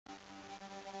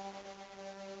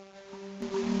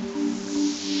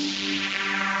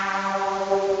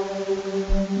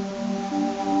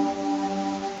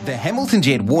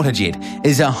HamiltonJet waterjet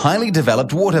is a highly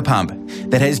developed water pump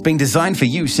that has been designed for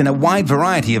use in a wide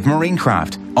variety of marine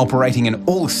craft, operating in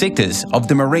all sectors of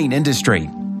the marine industry.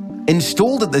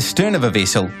 Installed at the stern of a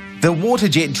vessel, the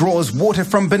waterjet draws water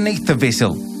from beneath the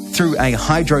vessel through a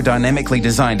hydrodynamically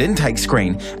designed intake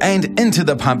screen and into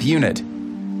the pump unit.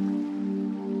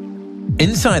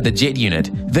 Inside the jet unit,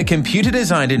 the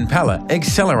computer-designed impeller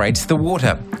accelerates the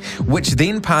water, which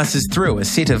then passes through a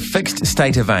set of fixed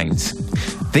stator vanes.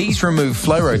 These remove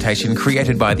flow rotation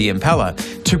created by the impeller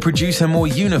to produce a more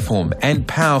uniform and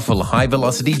powerful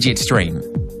high-velocity jet stream.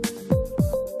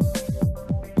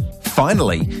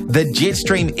 Finally, the jet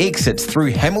stream exits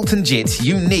through HamiltonJet's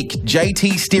unique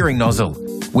JT steering nozzle,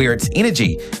 where its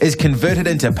energy is converted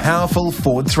into powerful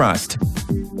forward thrust.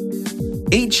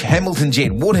 Each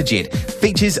HamiltonJet waterjet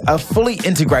features a fully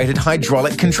integrated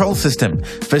hydraulic control system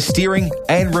for steering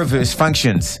and reverse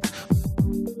functions.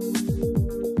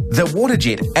 The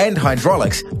waterjet and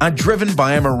hydraulics are driven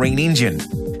by a marine engine.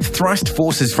 Thrust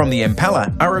forces from the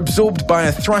impeller are absorbed by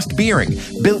a thrust bearing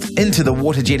built into the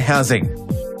waterjet housing.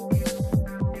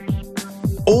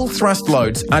 All thrust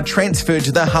loads are transferred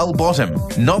to the hull bottom,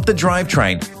 not the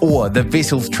drivetrain or the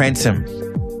vessel's transom.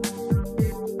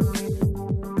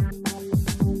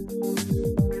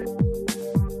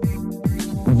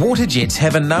 Waterjets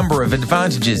have a number of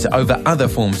advantages over other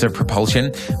forms of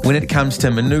propulsion when it comes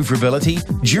to maneuverability,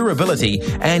 durability,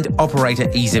 and operator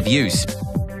ease of use.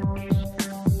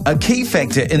 A key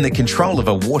factor in the control of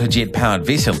a waterjet-powered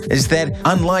vessel is that,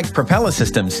 unlike propeller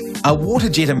systems, a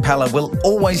waterjet impeller will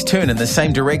always turn in the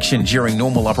same direction during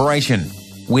normal operation,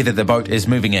 whether the boat is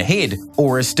moving ahead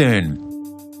or astern.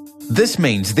 This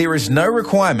means there is no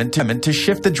requirement to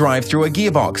shift the drive through a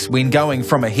gearbox when going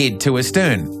from ahead to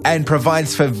astern, and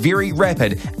provides for very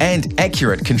rapid and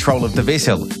accurate control of the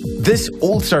vessel. This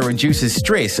also reduces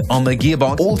stress on the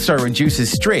gearbox.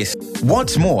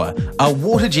 What's more, a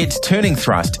waterjet's turning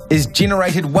thrust is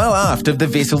generated well aft of the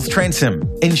vessel's transom,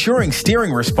 ensuring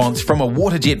steering response from a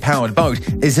waterjet-powered boat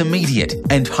is immediate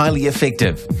and highly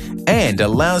effective, and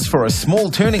allows for a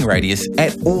small turning radius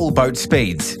at all boat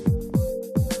speeds.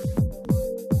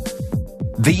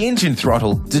 The engine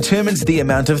throttle determines the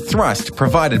amount of thrust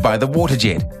provided by the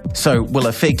waterjet, so will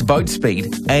affect boat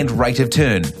speed and rate of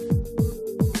turn.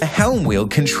 The helm wheel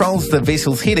controls the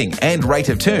vessel's heading and rate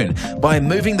of turn by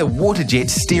moving the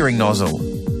waterjet's steering nozzle.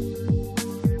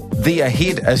 The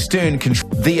ahead-astern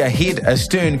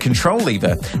control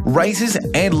lever raises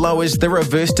and lowers the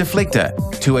reverse deflector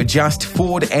to adjust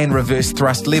forward and reverse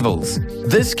thrust levels.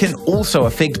 This can also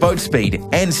affect boat speed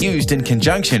and is used in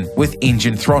conjunction with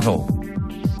engine throttle.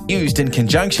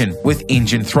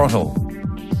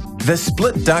 The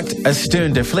split duct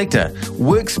astern deflector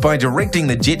works by directing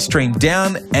the jet stream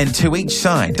down and to each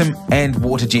side and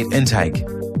waterjet intake.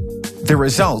 The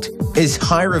result is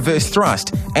high reverse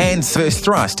thrust and sideways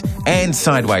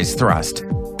thrust.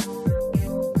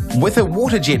 With a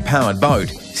waterjet-powered boat,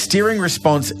 steering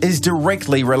response is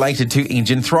directly related to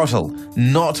engine throttle,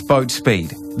 not boat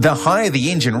speed. The higher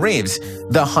the engine revs,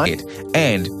 the higher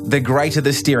and the greater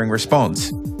the steering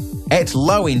response. At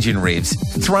low engine revs,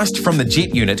 thrust from the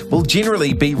jet unit will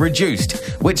generally be reduced,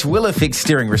 which will affect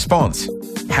steering response.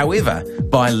 However,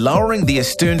 by lowering the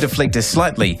astern deflector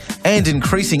slightly and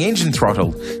increasing engine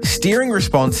throttle, steering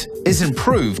response is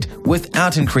improved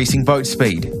without increasing boat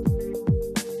speed.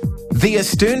 The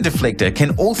astern deflector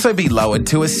can also be lowered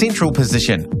to a central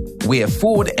position, where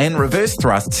forward and reverse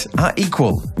thrusts are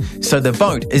equal, so the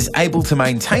boat is able to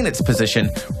maintain its position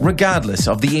regardless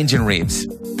of the engine revs.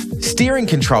 Steering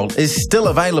control is still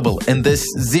available in this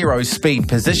zero-speed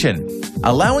position,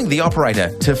 allowing the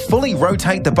operator to fully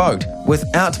rotate the boat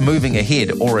without moving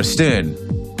ahead or astern.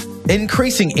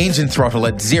 Increasing engine throttle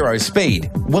at zero speed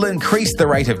will increase the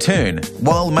rate of turn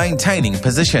while maintaining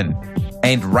position,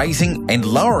 and raising and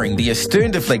lowering the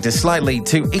astern deflector slightly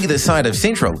to either side of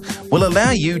central will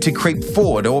allow you to creep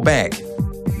forward or back.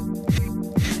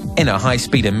 In a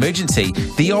high-speed emergency,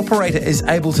 the operator is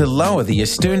able to lower the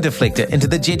astern deflector into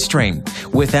the jet stream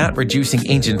without reducing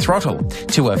engine throttle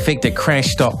to effect a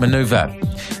crash-stop maneuver.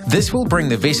 This will bring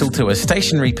the vessel to a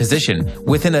stationary position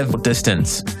within a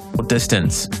distance.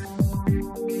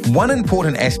 One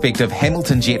important aspect of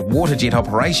HamiltonJet waterjet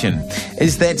operation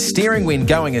is that steering when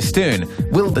going astern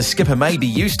will the skipper may be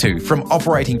used to from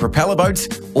operating propeller boats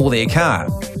or their car.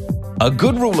 A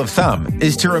good rule of thumb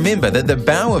is to remember that the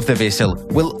bow of the vessel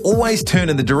will always turn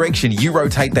in the direction you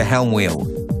rotate the helm wheel.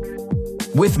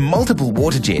 With multiple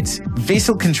waterjets,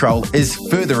 vessel control is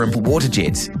further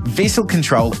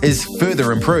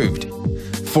improved.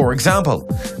 For example,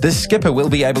 the skipper will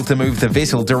be able to move the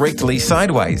vessel directly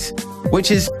sideways, which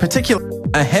is particularly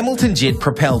A Hamilton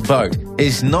jet-propelled boat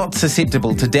is not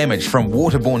susceptible to damage from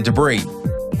waterborne debris.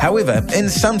 However, in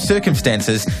some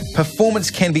circumstances,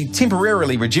 performance can be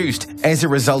temporarily reduced as a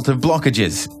result of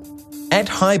blockages. At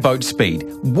high boat speed,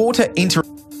 water entering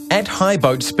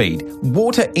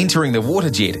the water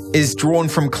jet is drawn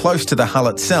from close to the hull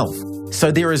itself,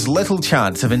 so there is little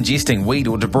chance of ingesting weed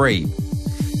or debris.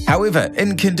 However,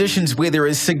 in conditions where there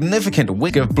is significant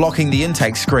risk of blocking the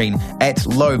intake screen at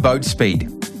low boat speed,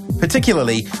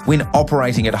 particularly when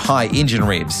operating at high engine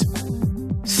revs.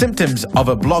 Symptoms of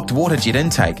a blocked water jet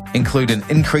intake include an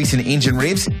increase in engine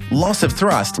revs, loss of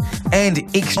thrust, and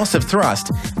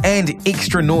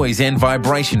extra noise and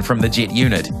vibration from the jet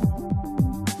unit.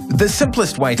 The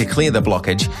simplest way to clear the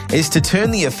blockage is to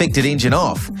turn the affected engine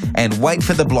off and wait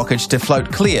for the blockage to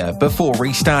float clear before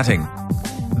restarting.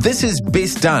 This is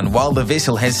best done while the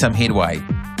vessel has some headway.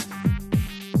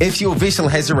 If your vessel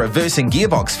has a reversing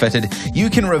gearbox fitted,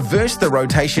 you can reverse the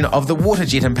rotation of the water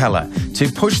jet impeller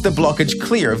to push the blockage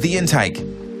clear of the intake.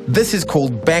 This is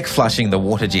called backflushing the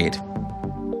water jet.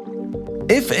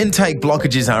 If intake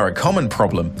blockages are a common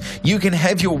problem, you can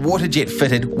have your water jet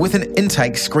fitted with an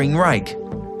intake screen rake.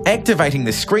 Activating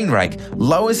the screen rake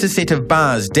lowers a set of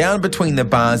bars down between the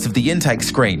bars of the intake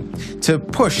screen to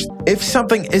push if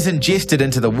something is ingested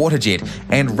into the water jet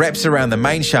and wraps around the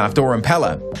main shaft or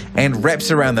impeller.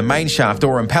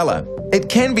 It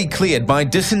can be cleared by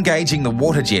disengaging the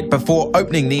water jet before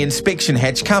opening the inspection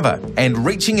hatch cover and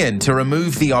reaching in to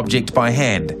remove the object by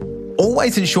hand.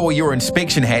 Always ensure your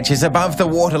inspection hatch is above the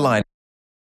waterline.